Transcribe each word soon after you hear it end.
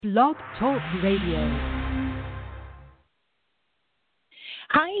Blog Talk Radio.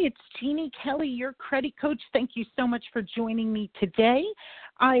 Hi, it's Jeannie Kelly, your credit coach. Thank you so much for joining me today.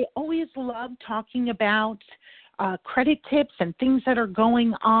 I always love talking about credit tips and things that are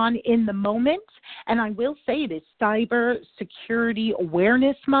going on in the moment. And I will say it is Cyber Security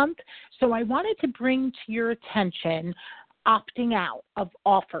Awareness Month. So I wanted to bring to your attention opting out of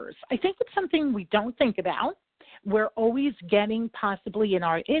offers. I think it's something we don't think about. We're always getting possibly in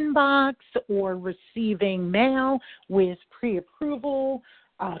our inbox or receiving mail with pre-approval,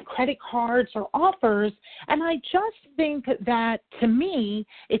 credit cards or offers. And I just think that, to me,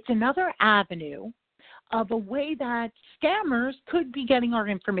 it's another avenue of a way that scammers could be getting our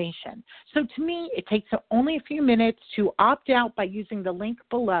information. So to me, it takes only a few minutes to opt out by using the link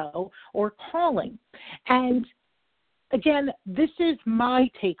below or calling. And again, this is my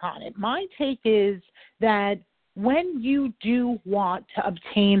take on it. My take is that when you do want to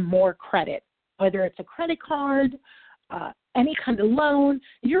obtain more credit, whether it's a credit card, any kind of loan,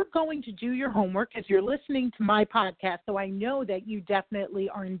 you're going to do your homework as you're listening to my podcast. So I know that you definitely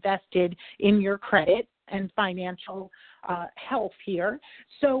are invested in your credit and financial health here.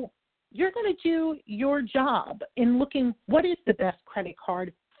 So you're going to do your job in looking, what is the best credit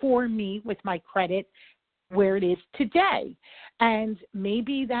card for me with my credit where it is today? And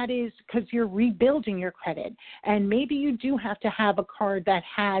maybe that is because you're rebuilding your credit. And maybe you do have to have a card that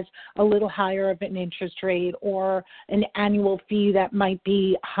has a little higher of an interest rate or an annual fee that might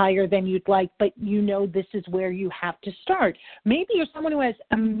be higher than you'd like, but you know this is where you have to start. Maybe you're someone who has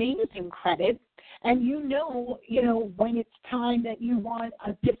amazing credit and you know when it's time that you want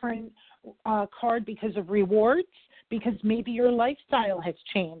a different card because of rewards, because maybe your lifestyle has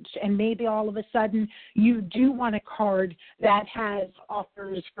changed and maybe all of a sudden you do want a card that has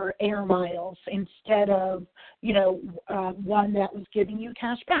offers for air miles instead of, one that was giving you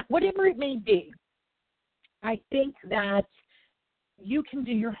cash back, whatever it may be. I think that you can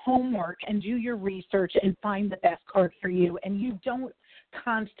do your homework and do your research and find the best card for you, and you don't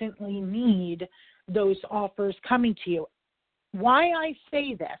constantly need those offers coming to you. Why I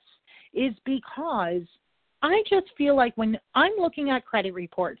say this is because I just feel like when I'm looking at credit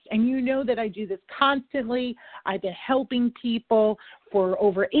reports, and you know that I do this constantly, I've been helping people for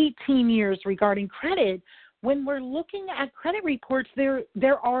over 18 years regarding credit. When we're looking at credit reports, there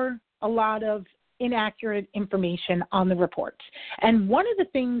are a lot of inaccurate information on the reports. And one of the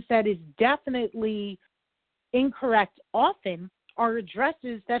things that is definitely incorrect often are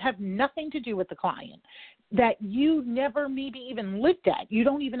addresses that have nothing to do with the client, that you never maybe even lived at. You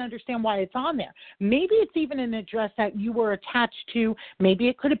don't even understand why it's on there. Maybe it's even an address that you were attached to. Maybe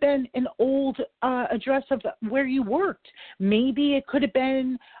it could have been an old address of where you worked. Maybe it could have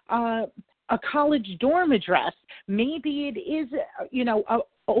been a college dorm address. Maybe it is, a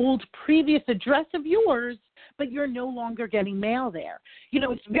old previous address of yours, but you're no longer getting mail there.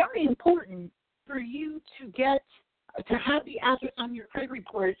 It's very important for you to have the address on your credit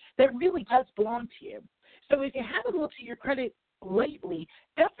report that really does belong to you. So if you haven't looked at your credit lately,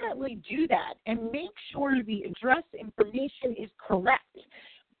 definitely do that and make sure the address information is correct.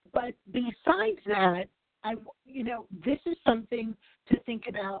 But besides that, this is something to think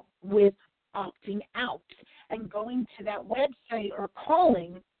about with opting out and going to that website or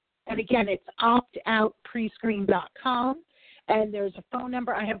calling. And again, it's optoutprescreen.com. And there's a phone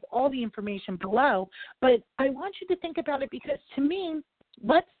number. I have all the information below. But I want you to think about it because, to me,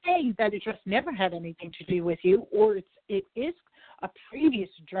 let's say that address never had anything to do with you, or it is a previous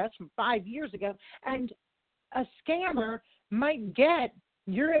address from 5 years ago, and a scammer might get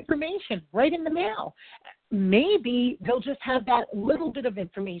your information right in the mail. Maybe they'll just have that little bit of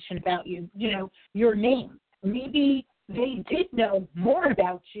information about you, your name. Maybe they did know more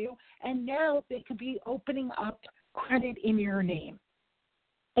about you, and now they could be opening up credit in your name.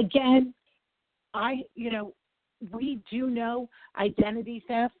 Again, we do know identity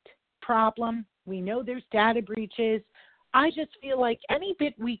theft problem. We know there's data breaches. I just feel like any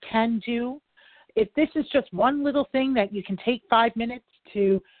bit we can do, if this is just one little thing that you can take 5 minutes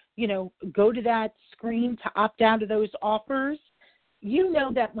to, go to that screen to opt out of those offers, you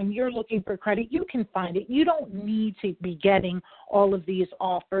know that when you're looking for credit, you can find it. You don't need to be getting all of these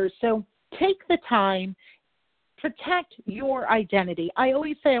offers. So take the time. Protect your identity. I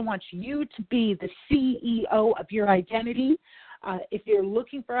always say I want you to be the CEO of your identity. If you're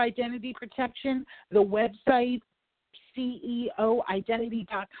looking for identity protection, the website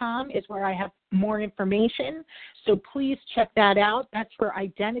ceoidentity.com is where I have more information. So please check that out. That's for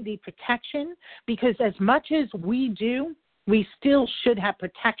identity protection, because as much as we do, we still should have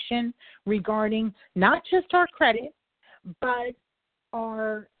protection regarding not just our credit, but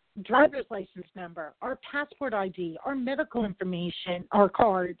our driver's license number, our passport ID, our medical information, our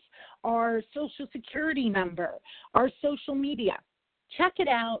cards, our social security number, our social media. Check it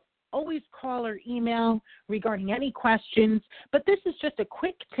out. Always call or email regarding any questions. But this is just a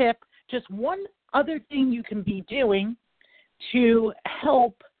quick tip, just one other thing you can be doing to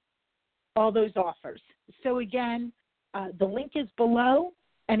help all those offers. So again, the link is below.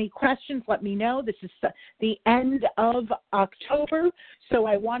 Any questions, let me know. This is the end of October, so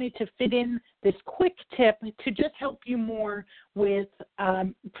I wanted to fit in this quick tip to just help you more with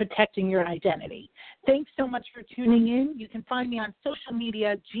protecting your identity. Thanks so much for tuning in. You can find me on social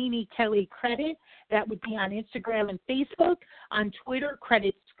media, Jeannie Kelly Credit. That would be on Instagram and Facebook, on Twitter,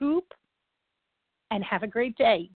 Credit Scoop, and have a great day.